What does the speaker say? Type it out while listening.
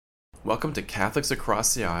Welcome to Catholics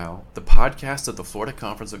Across the Aisle, the podcast of the Florida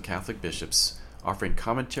Conference of Catholic Bishops, offering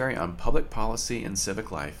commentary on public policy and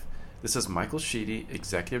civic life. This is Michael Sheedy,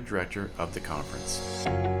 Executive Director of the conference.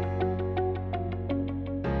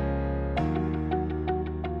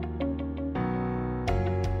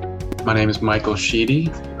 My name is Michael Sheedy.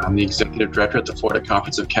 I'm the Executive Director at the Florida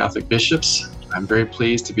Conference of Catholic Bishops. I'm very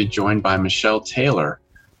pleased to be joined by Michelle Taylor,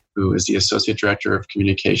 who is the Associate Director of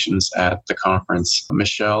Communications at the conference.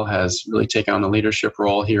 Michelle has really taken on the leadership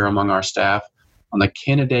role here among our staff on the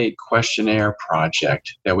Candidate Questionnaire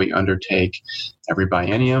project that we undertake every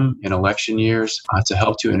biennium in election years to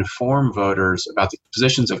help to inform voters about the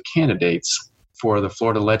positions of candidates for the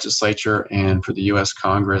Florida legislature and for the U.S.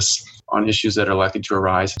 Congress on issues that are likely to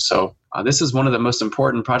arise. So this is one of the most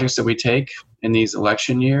important projects that we take in these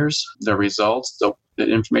election years. The results, the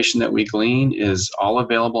information that we glean is all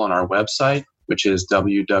available on our website, which is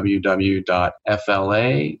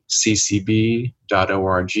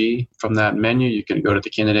www.flaccb.org. From that menu, you can go to the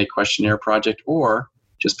Candidate Questionnaire Project or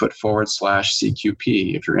just put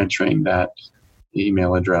 /CQP if you're entering that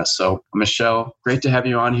email address. So, Michelle, great to have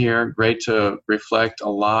you on here. Great to reflect a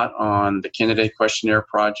lot on the Candidate Questionnaire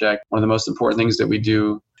Project, one of the most important things that we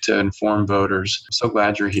do to inform voters. So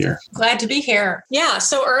glad you're here. Glad to be here. Yeah,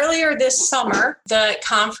 so earlier this summer, the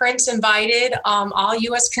conference invited all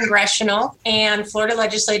U.S. congressional and Florida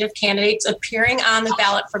legislative candidates appearing on the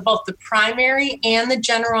ballot for both the primary and the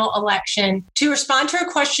general election to respond to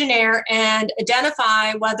a questionnaire and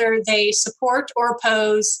identify whether they support or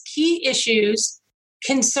oppose key issues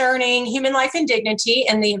concerning human life and dignity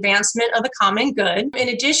and the advancement of the common good. In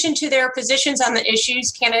addition to their positions on the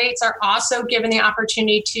issues, candidates are also given the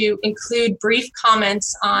opportunity to include brief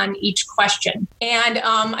comments on each question. And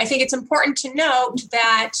I think it's important to note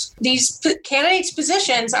that these candidates'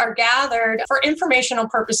 positions are gathered for informational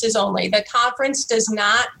purposes only. The conference does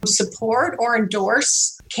not support or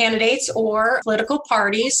endorse candidates or political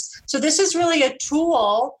parties. So this is really a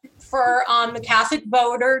tool for the Catholic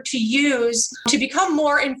voter to use to become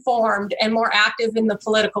more informed and more active in the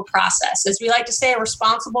political process. As we like to say, a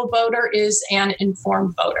responsible voter is an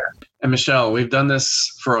informed voter. And Michelle, we've done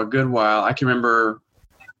this for a good while. I can remember,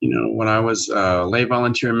 when I was lay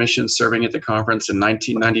volunteer mission serving at the conference in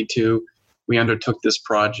 1992, we undertook this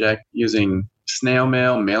project using snail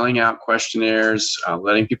mail, mailing out questionnaires,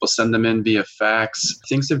 letting people send them in via fax.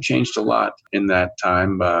 Things have changed a lot in that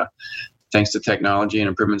time. Thanks to technology and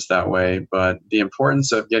improvements that way. But the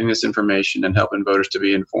importance of getting this information and helping voters to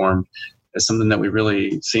be informed is something that we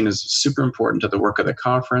really seen as super important to the work of the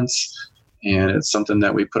conference. And it's something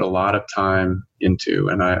that we put a lot of time into.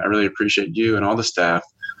 And I really appreciate you and all the staff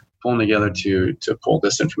pulling together to pull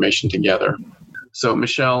this information together. So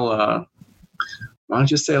Michelle, why don't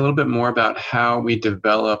you say a little bit more about how we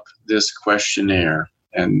develop this questionnaire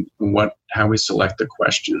and how we select the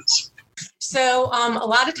questions? So a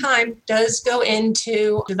lot of time does go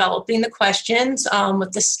into developing the questions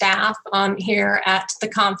with the staff here at the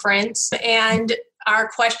conference. And our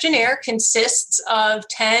questionnaire consists of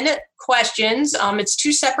 10 questions. It's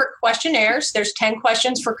two separate questionnaires. There's 10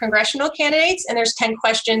 questions for congressional candidates, and there's 10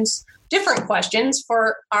 different questions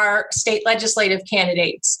for our state legislative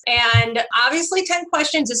candidates. And obviously 10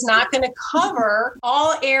 questions is not going to cover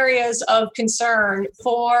all areas of concern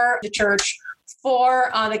for the church, for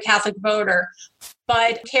the Catholic voter.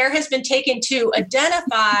 But care has been taken to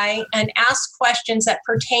identify and ask questions that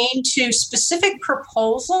pertain to specific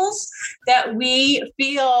proposals that we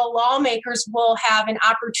feel lawmakers will have an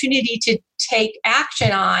opportunity to take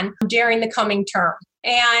action on during the coming term.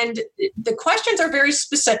 And the questions are very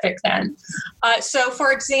specific then. So,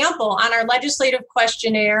 for example, on our legislative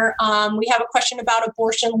questionnaire, we have a question about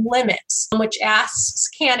abortion limits, which asks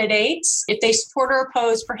candidates if they support or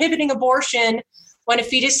oppose prohibiting abortion when a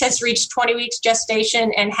fetus has reached 20 weeks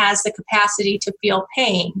gestation and has the capacity to feel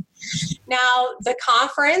pain. Now, the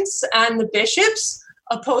conference and the bishops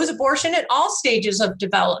oppose abortion at all stages of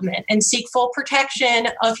development and seek full protection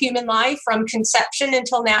of human life from conception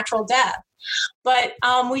until natural death. But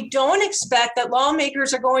we don't expect that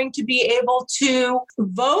lawmakers are going to be able to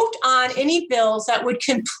vote on any bills that would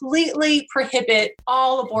completely prohibit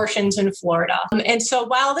all abortions in Florida. And so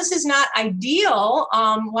while this is not ideal,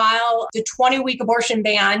 while the 20-week abortion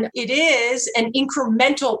ban, it is an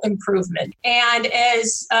incremental improvement. And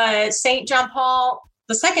as St. John Paul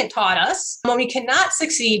II taught us, when we cannot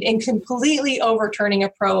succeed in completely overturning a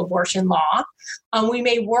pro-abortion law, we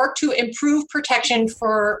may work to improve protection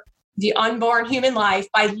for the unborn human life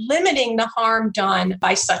by limiting the harm done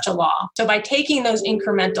by such a law. So by taking those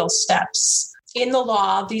incremental steps in the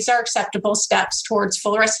law, these are acceptable steps towards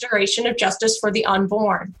full restoration of justice for the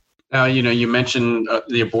unborn. Now, you mentioned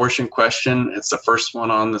the abortion question. It's the first one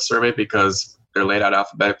on the survey because they're laid out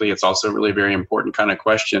alphabetically. It's also a really very important kind of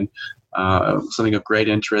question, something of great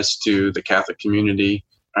interest to the Catholic community.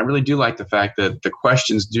 I really do like the fact that the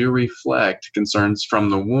questions do reflect concerns from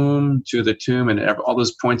the womb to the tomb and all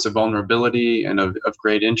those points of vulnerability and of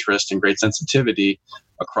great interest and great sensitivity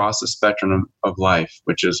across the spectrum of life,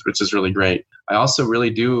 which is really great. I also really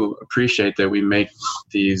do appreciate that we make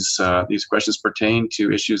these questions pertain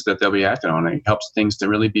to issues that they'll be acted on. It helps things to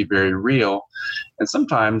really be very real. And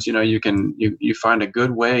sometimes, you find a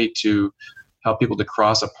good way to help people to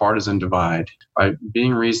cross a partisan divide by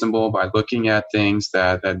being reasonable, by looking at things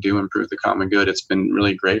that do improve the common good. It's been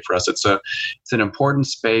really great for us. It's an important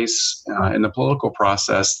space in the political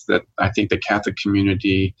process that I think the Catholic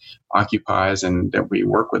community occupies and that we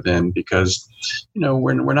work within because,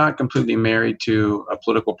 we're not completely married to a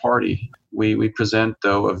political party. We present,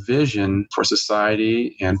 though, a vision for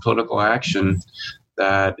society and political action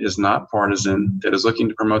that is not partisan, that is looking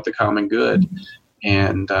to promote the common good,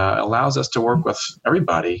 and allows us to work with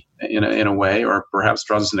everybody in a way, or perhaps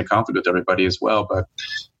draws us into conflict with everybody as well. But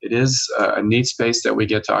it is a neat space that we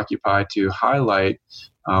get to occupy to highlight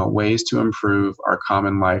ways to improve our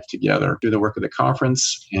common life together through the work of the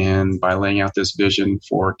conference and by laying out this vision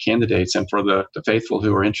for candidates and for the faithful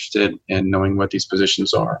who are interested in knowing what these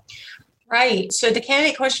positions are. Right. So the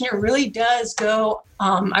candidate questionnaire really does go,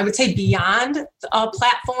 I would say, beyond a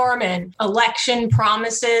platform and election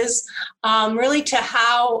promises, really to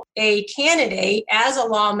how a candidate as a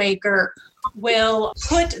lawmaker will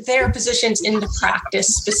put their positions into practice,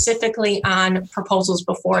 specifically on proposals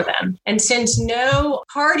before them. And since no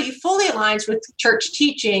party fully aligns with church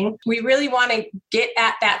teaching, we really want to get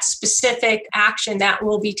at that specific action that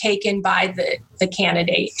will be taken by the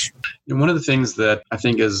candidate. And one of the things that I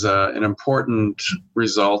think is an important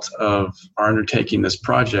result of our undertaking this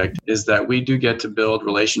project is that we do get to build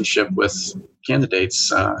relationship with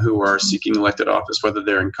candidates who are seeking elected office, whether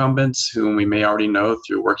they're incumbents, whom we may already know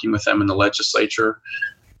through working with them in the legislature,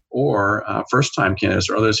 or first-time candidates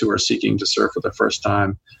or others who are seeking to serve for the first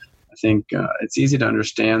time. I think it's easy to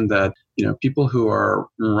understand that people who are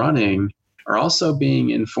running are also being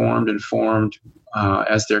informed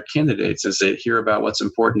as their candidates, as they hear about what's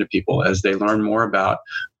important to people, as they learn more about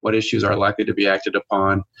what issues are likely to be acted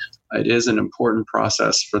upon. It is an important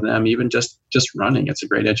process for them, even just running. It's a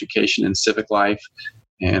great education in civic life,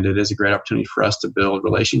 and it is a great opportunity for us to build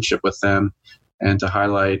relationship with them and to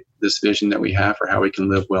highlight this vision that we have for how we can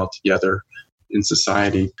live well together in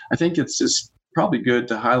society. I think it's just probably good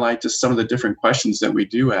to highlight just some of the different questions that we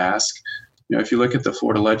do ask. If you look at the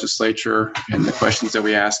Florida legislature and the questions that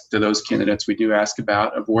we ask to those candidates, we do ask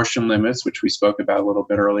about abortion limits, which we spoke about a little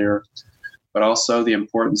bit earlier, but also the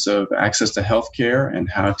importance of access to health care and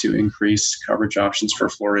how to increase coverage options for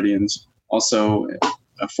Floridians. Also,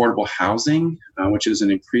 affordable housing, which is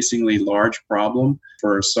an increasingly large problem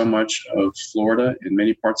for so much of Florida and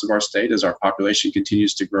many parts of our state as our population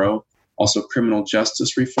continues to grow. Also, criminal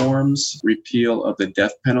justice reforms, repeal of the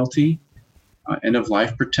death penalty,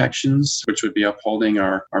 end-of-life protections, which would be upholding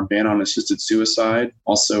our ban on assisted suicide.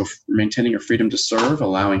 Also, maintaining a freedom to serve,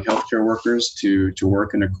 allowing healthcare workers to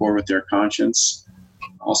work in accord with their conscience.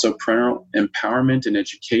 Also, parental empowerment and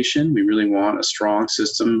education. We really want a strong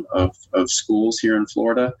system of schools here in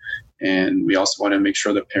Florida. And we also want to make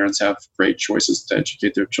sure that parents have great choices to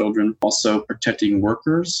educate their children. Also, protecting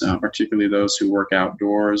workers, particularly those who work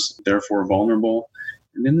outdoors, therefore vulnerable.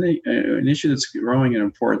 And then an issue that's growing in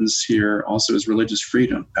importance here also is religious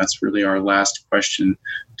freedom. That's really our last question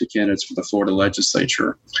to candidates for the Florida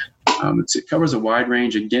legislature. It covers a wide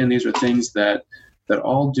range. Again, these are things that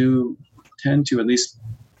all do tend to at least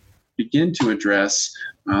begin to address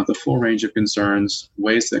the full range of concerns,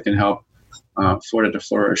 ways that can help Florida to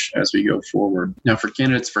flourish as we go forward. Now, for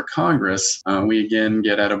candidates for Congress, we again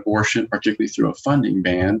get at abortion, particularly through a funding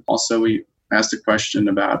ban. Also, we asked a question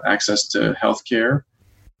about access to health care.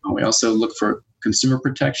 We also look for consumer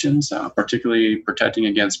protections, particularly protecting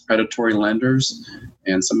against predatory lenders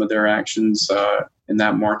and some of their actions in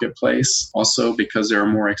that marketplace. Also, because there are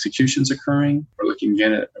more executions occurring, we're looking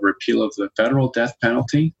again at a repeal of the federal death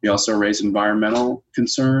penalty. We also raise environmental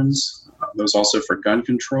concerns, those also for gun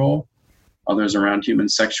control, others around human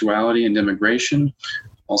sexuality and immigration,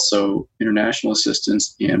 also international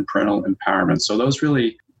assistance and parental empowerment. So those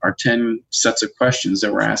really are 10 sets of questions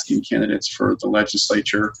that we're asking candidates for the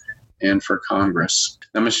legislature and for Congress.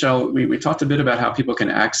 Now, Michelle, we talked a bit about how people can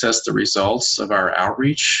access the results of our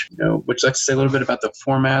outreach. Would you like to say a little bit about the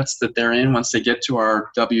formats that they're in once they get to our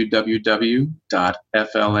www.flaccb.org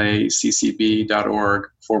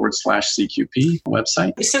 @candidate.org/CQP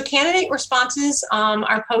website. So candidate responses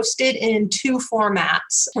are posted in two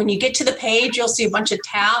formats. When you get to the page, you'll see a bunch of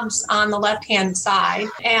tabs on the left-hand side.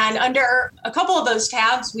 And under a couple of those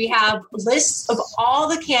tabs, we have lists of all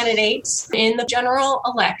the candidates in the general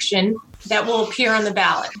election that will appear on the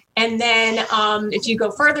ballot. And then if you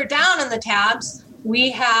go further down in the tabs,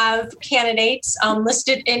 we have candidates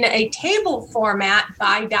listed in a table format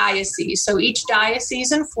by diocese. So each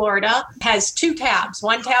diocese in Florida has two tabs,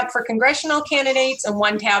 one tab for congressional candidates and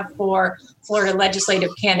one tab for Florida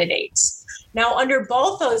legislative candidates. Now, under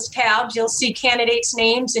both those tabs, you'll see candidates'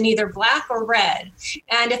 names in either black or red.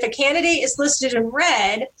 And if a candidate is listed in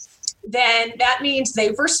red, then that means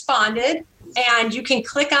they've responded. And you can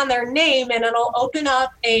click on their name and it'll open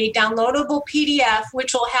up a downloadable PDF,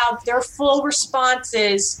 which will have their full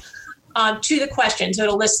responses to the question. So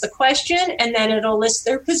it'll list the question and then it'll list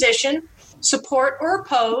their position, support or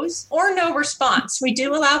oppose, or no response. We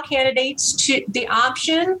do allow candidates to the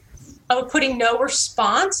option of putting no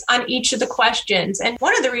response on each of the questions. And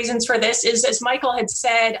one of the reasons for this is, as Michael had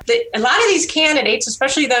said, that a lot of these candidates,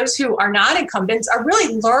 especially those who are not incumbents, are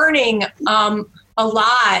really learning a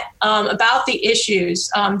lot about the issues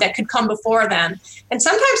that could come before them. And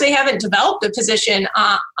sometimes they haven't developed a position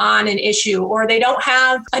on an issue, or they don't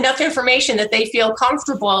have enough information that they feel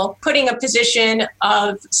comfortable putting a position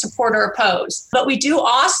of support or oppose. But we do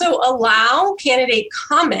also allow candidate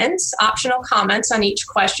comments, optional comments on each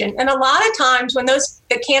question. And a lot of times when the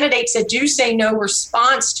candidates that do say no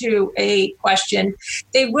response to a question,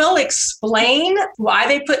 they will explain why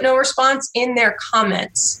they put no response in their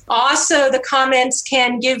comments. Also, the comments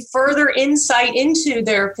can give further insight into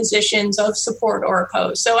their positions of support or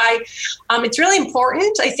oppose. So it's really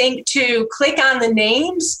important, I think, to click on the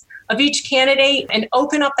names of each candidate and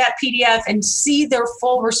open up that PDF and see their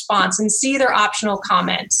full response and see their optional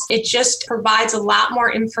comments. It just provides a lot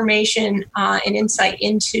more information and insight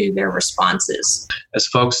into their responses. As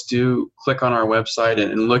folks do click on our website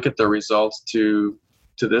and look at the results to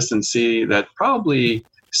this and see that probably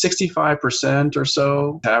 65% or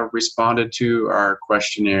so have responded to our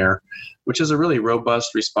questionnaire, which is a really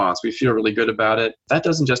robust response. We feel really good about it. That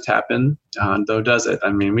doesn't just happen, though, does it?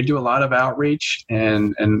 I mean, we do a lot of outreach,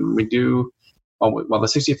 and we do, while the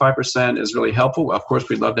 65% is really helpful, of course,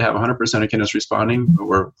 we'd love to have 100% of candidates responding, but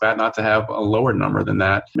we're glad not to have a lower number than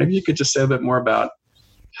that. Maybe you could just say a bit more about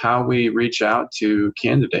how we reach out to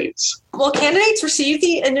candidates. Well, candidates receive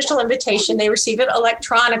the initial invitation. They receive it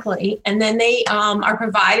electronically, and then they are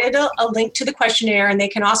provided a link to the questionnaire, and they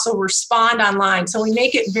can also respond online. So we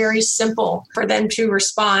make it very simple for them to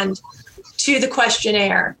respond to the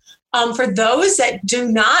questionnaire. For those that do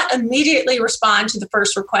not immediately respond to the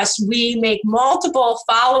first request, we make multiple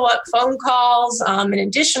follow-up phone calls and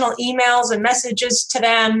additional emails and messages to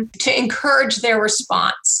them to encourage their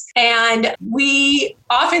response. And we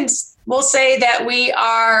often will say that we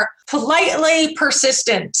are politely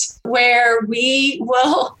persistent, where we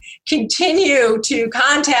will continue to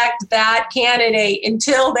contact that candidate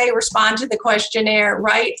until they respond to the questionnaire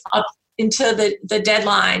right up until the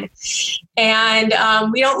deadline. And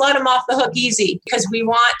we don't let them off the hook easy, because we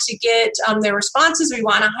want to get their responses. We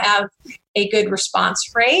want to have a good response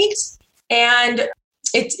rate. And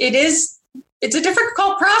it's a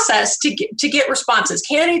difficult process to get responses.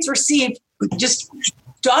 Candidates receive just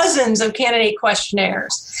dozens of candidate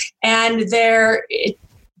questionnaires, and they're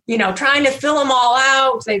trying to fill them all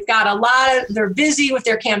out. They've got they're busy with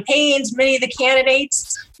their campaigns. Many of the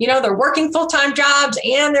candidates, they're working full-time jobs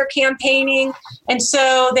and they're campaigning. And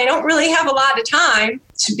so they don't really have a lot of time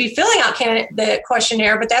to be filling out the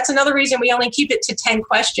questionnaire. But that's another reason we only keep it to 10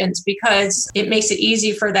 questions, because it makes it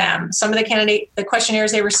easy for them. Some of the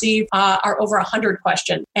questionnaires they receive are over 100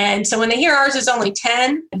 questions. And so when they hear ours is only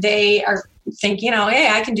 10, they think, hey,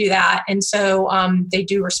 I can do that. And so they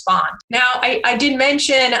do respond. Now, I did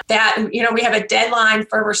mention that, we have a deadline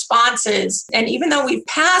for responses. And even though we've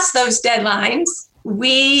passed those deadlines,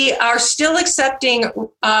 we are still accepting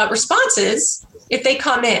responses if they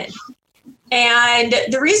come in. And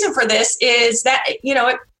the reason for this is that,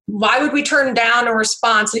 why would we turn down a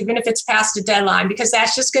response even if it's past a deadline? Because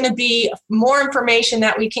that's just going to be more information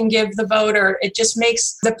that we can give the voter. It just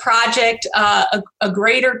makes the project a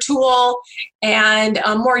greater tool and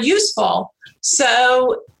more useful.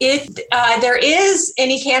 So if there is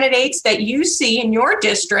any candidates that you see in your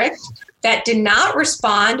district that did not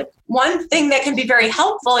respond, one thing that can be very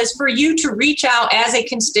helpful is for you to reach out as a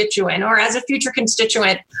constituent or as a future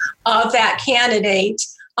constituent of that candidate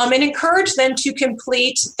and encourage them to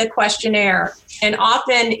complete the questionnaire. And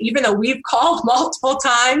often, even though we've called multiple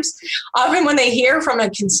times, often when they hear from a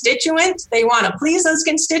constituent, they want to please those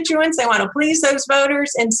constituents, they want to please those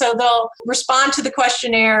voters, and so they'll respond to the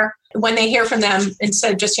questionnaire when they hear from them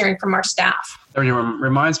instead of just hearing from our staff. It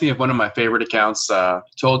reminds me of one of my favorite accounts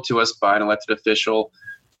told to us by an elected official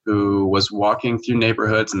who was walking through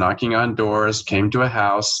neighborhoods, knocking on doors, came to a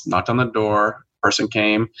house, knocked on the door, person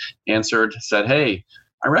came, answered, said, "Hey,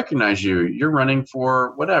 I recognize you. You're running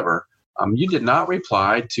for whatever. You did not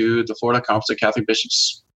reply to the Florida Conference of Catholic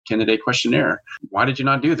Bishops candidate questionnaire. Why did you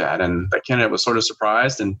not do that?" And that candidate was sort of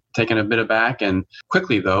surprised and taken a bit aback. And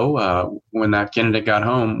quickly, though, when that candidate got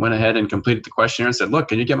home, went ahead and completed the questionnaire and said, "Look,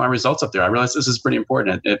 can you get my results up there? I realize this is pretty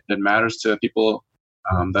important. It matters to people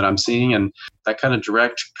that I'm seeing." And that kind of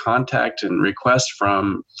direct contact and request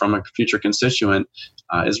from a future constituent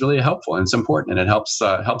is really helpful, and it's important, and it helps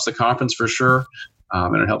the conference for sure.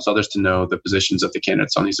 And it helps others to know the positions of the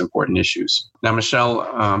candidates on these important issues. Now,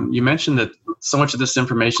 Michelle, you mentioned that so much of this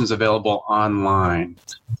information is available online.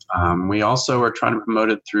 We also are trying to promote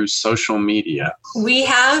it through social media. We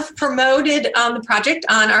have promoted the project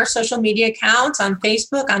on our social media accounts, on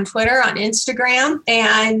Facebook, on Twitter, on Instagram,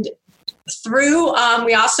 and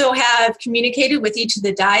we also have communicated with each of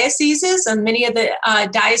the dioceses, and many of the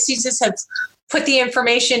dioceses have put the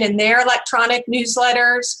information in their electronic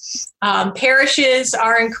newsletters. Parishes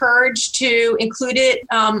are encouraged to include it,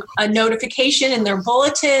 a notification in their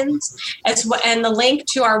bulletins, and the link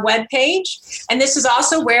to our webpage. And this is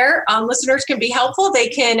also where listeners can be helpful. They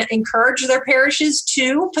can encourage their parishes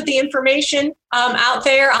to put the information out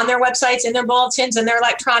there on their websites, in their bulletins, and their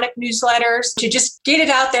electronic newsletters, to just get it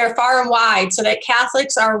out there far and wide so that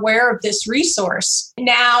Catholics are aware of this resource.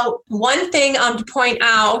 Now, one thing to point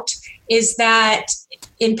out is that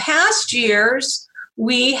in past years,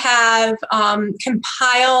 we have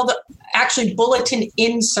compiled actually bulletin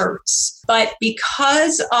inserts, but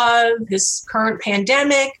because of this current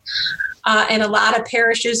pandemic, and a lot of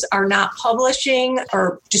parishes are not publishing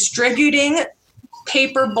or distributing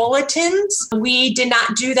paper bulletins, we did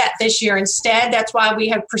not do that this year. Instead, that's why we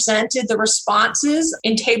have presented the responses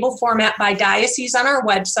in table format by diocese on our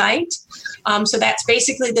website. So that's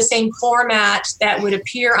basically the same format that would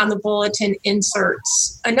appear on the bulletin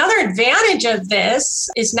inserts. Another advantage of this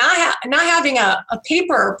is not having a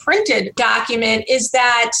paper or printed document is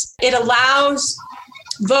that it allows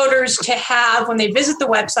voters to have, when they visit the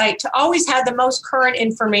website, to always have the most current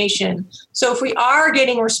information. So if we are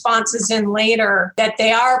getting responses in later, that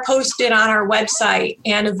they are posted on our website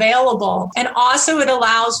and available. And also it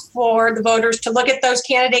allows for the voters to look at those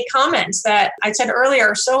candidate comments that I said earlier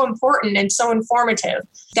are so important and so informative.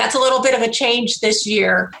 That's a little bit of a change this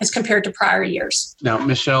year as compared to prior years. Now,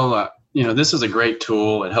 Michelle, this is a great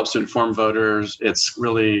tool. It helps to inform voters. It's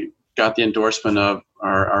really got the endorsement of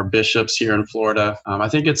our bishops here in Florida. I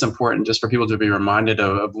think it's important just for people to be reminded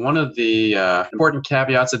of one of the important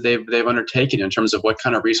caveats that they've undertaken in terms of what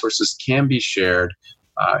kind of resources can be shared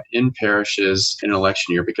in parishes in an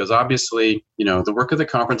election year, because obviously, the work of the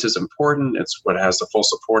conference is important. It's what has the full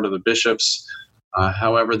support of the bishops.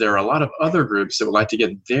 However, there are a lot of other groups that would like to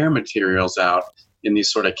get their materials out in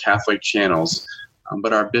these sort of Catholic channels.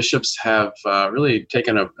 But our bishops have really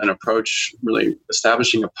taken an approach, really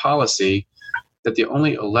establishing a policy that the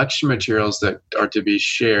only election materials that are to be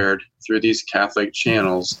shared through these Catholic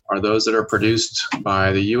channels are those that are produced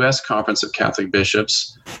by the U.S. Conference of Catholic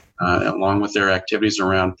Bishops, along with their activities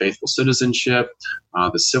around faithful citizenship,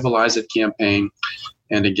 the Civilize It campaign,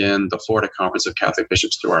 and again, the Florida Conference of Catholic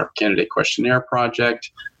Bishops through our candidate questionnaire project.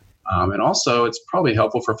 And also, it's probably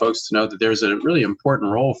helpful for folks to know that there's a really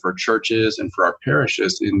important role for churches and for our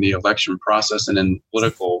parishes in the election process and in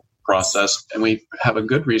political process. And we have a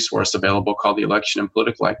good resource available called the Election and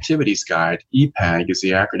Political Activities Guide. EPAG is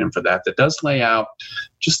the acronym for that does lay out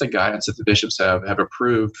just the guidance that the bishops have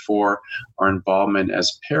approved for our involvement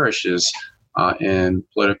as parishes in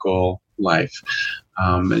political life.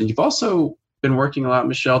 And you've also been working a lot,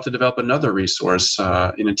 Michelle, to develop another resource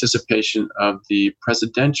in anticipation of the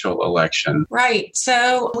presidential election. Right.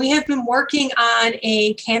 So we have been working on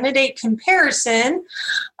a candidate comparison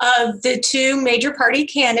of the two major party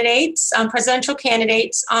candidates, presidential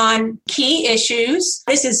candidates, on key issues.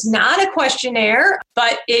 This is not a questionnaire,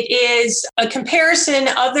 but it is a comparison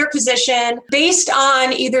of their position based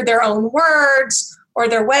on either their own words or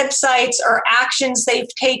their websites or actions they've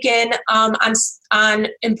taken on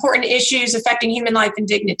important issues affecting human life and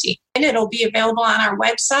dignity. And it'll be available on our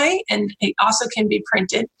website, and it also can be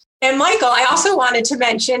printed. And Michael, I also wanted to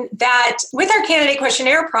mention that with our candidate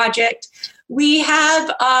questionnaire project, we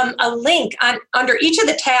have a link under each of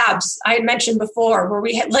the tabs I had mentioned before where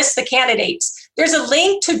we list the candidates. There's a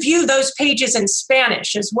link to view those pages in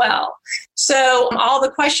Spanish as well. So all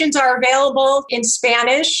the questions are available in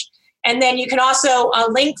Spanish. And then you can also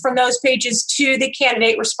link from those pages to the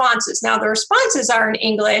candidate responses. Now, the responses are in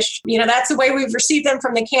English. That's the way we've received them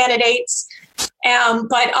from the candidates.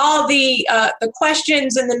 But all the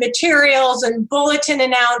questions and the materials and bulletin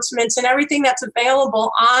announcements and everything that's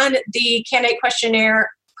available on the Candidate Questionnaire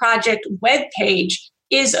Project webpage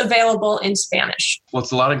is available in Spanish. Well,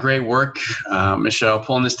 it's a lot of great work, Michelle,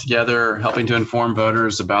 pulling this together, helping to inform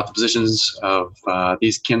voters about the positions of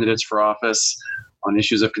these candidates for office on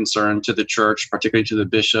issues of concern to the church, particularly to the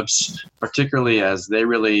bishops, particularly as they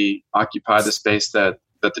really occupy the space that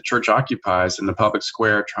the church occupies in the public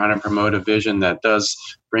square, trying to promote a vision that does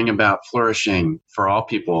bring about flourishing for all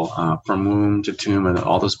people, from womb to tomb and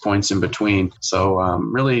all those points in between. So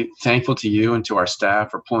really thankful to you and to our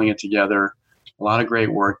staff for pulling it together. A lot of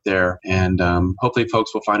great work there. And hopefully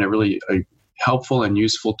folks will find it really a helpful and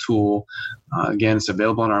useful tool. Again, it's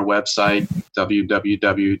available on our website,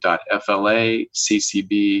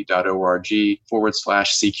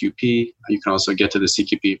 www.flaccb.org/CQP. You can also get to the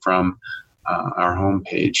CQP from our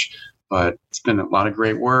homepage. But it's been a lot of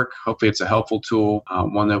great work. Hopefully it's a helpful tool,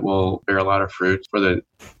 one that will bear a lot of fruit for the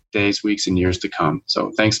days, weeks, and years to come.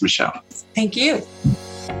 So thanks, Michelle. Thank you.